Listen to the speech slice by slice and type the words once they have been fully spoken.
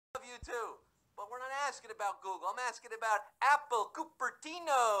asking about Google. I'm asking about Apple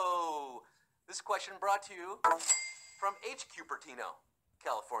Cupertino. This question brought to you from H. Cupertino,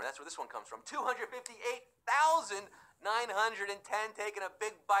 California. That's where this one comes from. 258,910 taking a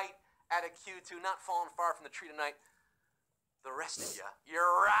big bite at a Q2, not falling far from the tree tonight. The rest of you,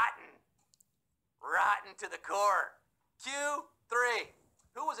 you're rotten. Rotten to the core. Q3.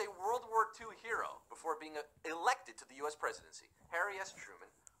 Who was a World War II hero before being elected to the U.S. presidency? Harry S.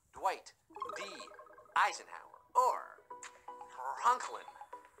 Truman, Dwight D. Eisenhower, or Franklin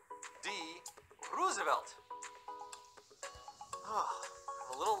D. Roosevelt? Oh,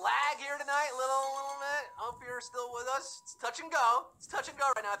 a little lag here tonight, little bit. Hope you're still with us. It's touch and go. It's touch and go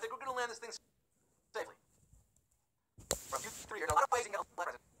right now. I think we're going to land this thing safely. From Q3, there's a lot of ways you can get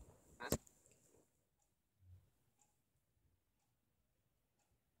presidents.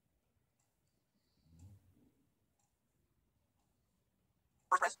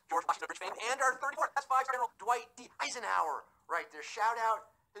 First President George Washington Bridge fame, and our 34th, that's 5-star General Dwight D. Eisenhower right there. Shout out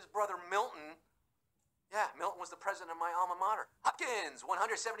his brother Milton. Yeah, Milton was the president of my alma mater. Hopkins,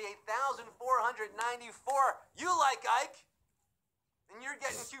 178,494. You like Ike, and you're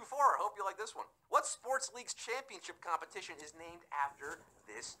getting Q4. Hope you like this one. What sports league's championship competition is named after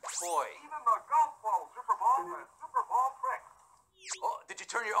this toy? Even the golf ball Super Bowl and Super Bowl trick. Oh, did you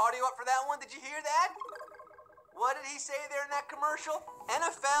turn your audio up for that one? Did you hear that? What did he say there in that commercial?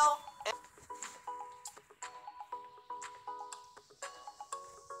 NFL.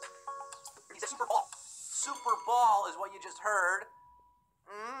 He said Super Bowl. Super Bowl is what you just heard.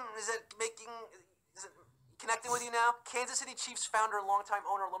 Is it connecting with you now? Kansas City Chiefs founder and longtime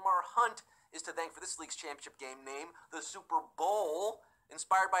owner Lamar Hunt is to thank for this league's championship game name, the Super Bowl,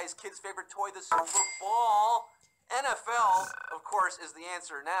 inspired by his kid's favorite toy, the Super Ball. NFL, of course, is the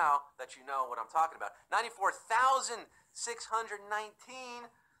answer now that you know what I'm talking about. 94,619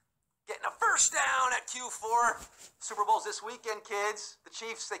 getting a first down at Q4. Super Bowl's this weekend, kids. The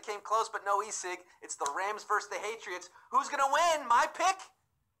Chiefs, they came close, but no e-cig. It's the Rams versus the Patriots. Who's going to win? My pick?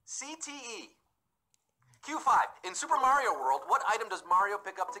 CTE. Q5. In Super Mario World, what item does Mario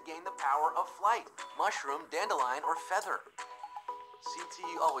pick up to gain the power of flight? Mushroom, dandelion, or feather?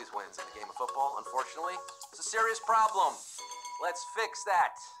 CTE always wins in the game of football, unfortunately. It's a serious problem. Let's fix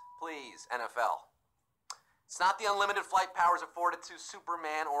that, please, NFL. It's not the unlimited flight powers afforded to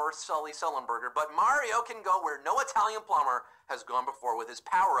Superman or Sully Sullenberger, but Mario can go where no Italian plumber has gone before with his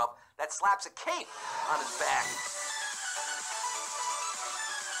power-up that slaps a cape on his back.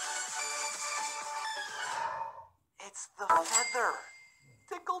 It's the feather.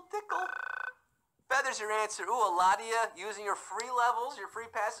 Tickle, tickle. Feather's your answer. Ooh, a lot of you using your free levels, your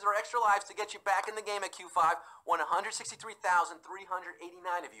free passes, or extra lives to get you back in the game at Q5. 163,389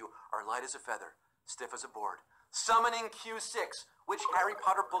 of you are light as a feather, stiff as a board. Summoning Q6. Which Harry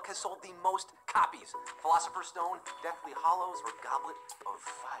Potter book has sold the most copies? Philosopher's Stone, Deathly Hallows, or Goblet of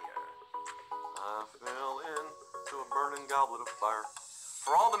Fire? I fell into a burning goblet of fire.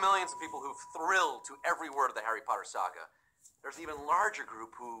 For all the millions of people who've thrilled to every word of the Harry Potter saga, there's an even larger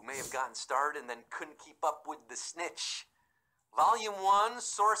group who may have gotten started and then couldn't keep up with the snitch. Volume 1,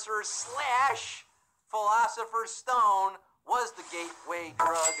 Sorcerer's / Philosopher's Stone, was the gateway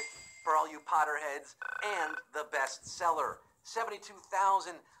drug for all you Potterheads and the bestseller.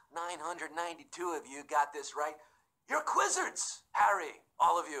 72,992 of you got this right. You're Quizzards, Harry,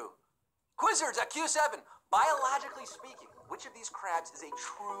 all of you. Quizzards at Q7. Biologically speaking, which of these crabs is a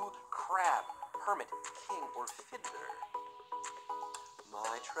true crab? Hermit, king, or fiddler?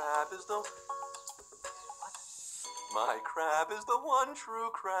 My crab is the... What? My crab is the one true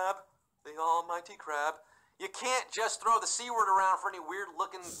crab, the almighty crab. You can't just throw the C word around for any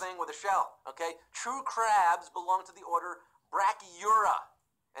weird-looking thing with a shell, okay? True crabs belong to the order Brachyura.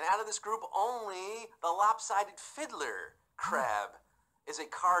 And out of this group, only the lopsided fiddler crab is a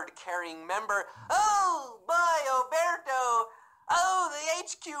card-carrying member. Oh, boy, Oberto! Oh, the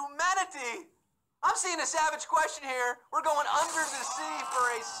HQ manatee! I'm seeing a savage question here. We're going under the sea for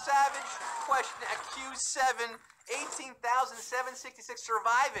a savage question at Q7. 18,766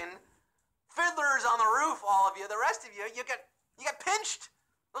 surviving. Fiddlers on the roof, all of you. The rest of you, you got pinched.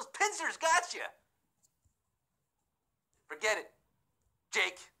 Those pincers got you. Forget it.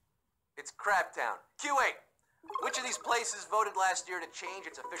 Jake, it's Crabtown. Q8. Which of these places voted last year to change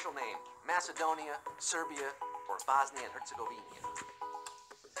its official name? Macedonia, Serbia, or Bosnia and Herzegovina?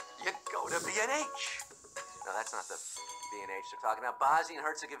 You go to B&H. No, that's not the B&H they're talking about. Bosnia and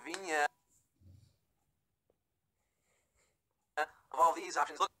Herzegovina. Of all these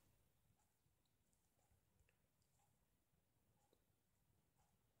options, look.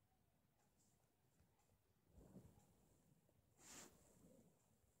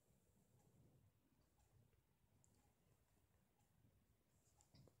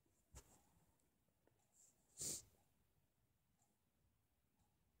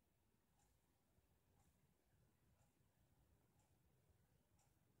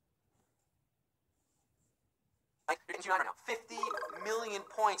 Q9 right now. 50 million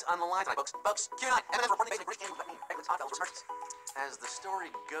points on the line tonight, folks. Folks, Q9. And then we're reporting British games. As the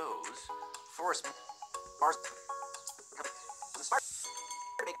story goes, Forrest Mars.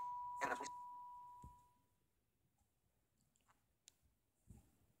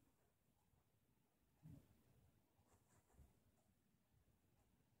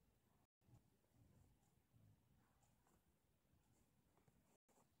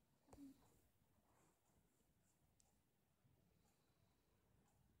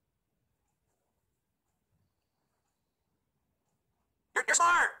 You're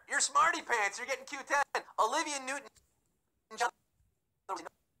smart. You're smarty pants. You're getting Q10. Olivia Newton.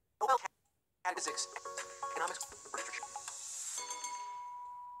 Nobel Physics, Economics, Literature.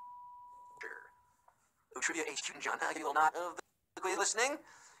 Trivia H. John. I give you a little nod of the quiz listening.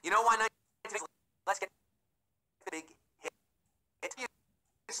 You know why 19? Let's get the big hit.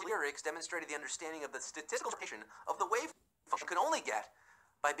 Its lyrics demonstrated the understanding of the statistical interpretation of the wave function could only get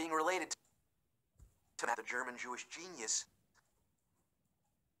by being related to the German Jewish genius.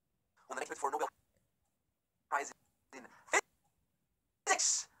 When they put for Nobel Prize in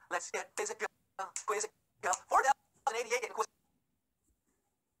physics. Let's get physical. Quizzical. 4088 getting quiz.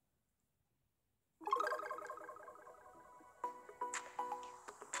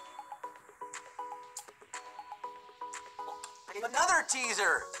 Another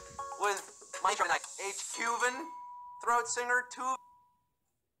teaser with my tonight. H. Cuban, throat singer, Tuvan.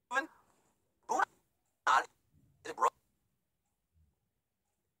 Bunad.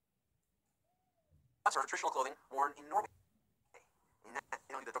 That's our traditional clothing worn in Norway. You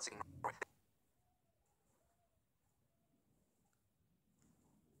don't do the throat singing in Norway.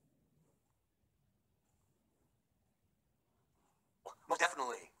 Most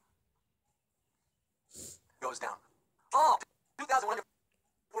definitely goes down. Oh,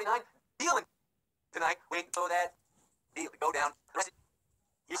 2,149 dealing tonight. Wait, so that deal go down. The rest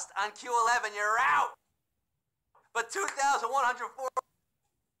on Q11, you're out. But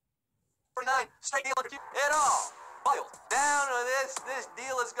 2,149 straight deal under Q at all. Boiled down to this. This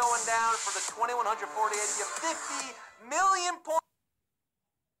deal is going down for the 2,148. You 50 million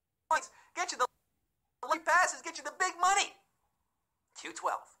points. Get you the league passes. Get you the big money.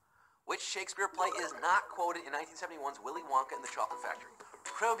 Q12. Which Shakespeare play is not quoted in 1971's Willy Wonka and the Chocolate Factory?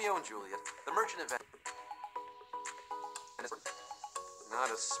 Romeo and Juliet, The Merchant of Venice.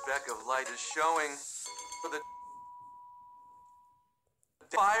 Not a speck of light is showing. For the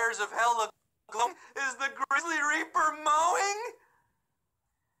fires of hell aglow. Is the Grizzly Reaper mowing?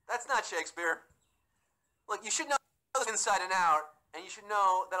 That's not Shakespeare. Look, you should know this inside and out, and you should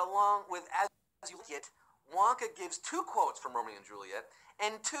know that along with As You Like It, Wonka gives 2 quotes from Romeo and Juliet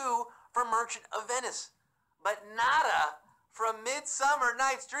and 2 from Merchant of Venice, but nada from Midsummer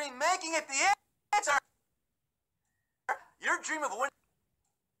Night's Dream, making it the answer. Your dream of winning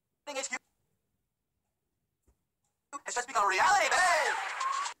HQ has just become reality, babe.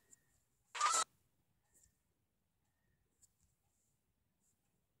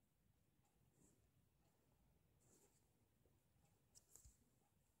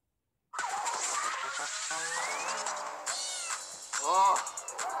 Oh,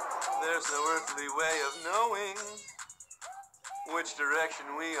 there's no earthly way of knowing which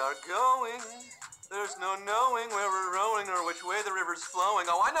direction we are going. There's no knowing where we're rowing or which way the river's flowing.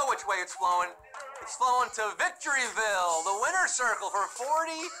 Oh, I know which way it's flowing. It's flowing to Victoryville, the winner's circle for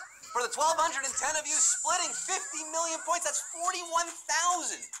 1,210 of you, splitting 50 million points. That's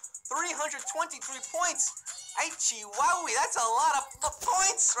 41,323 points. Ay, chihuahua, that's a lot of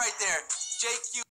points right there. JQ.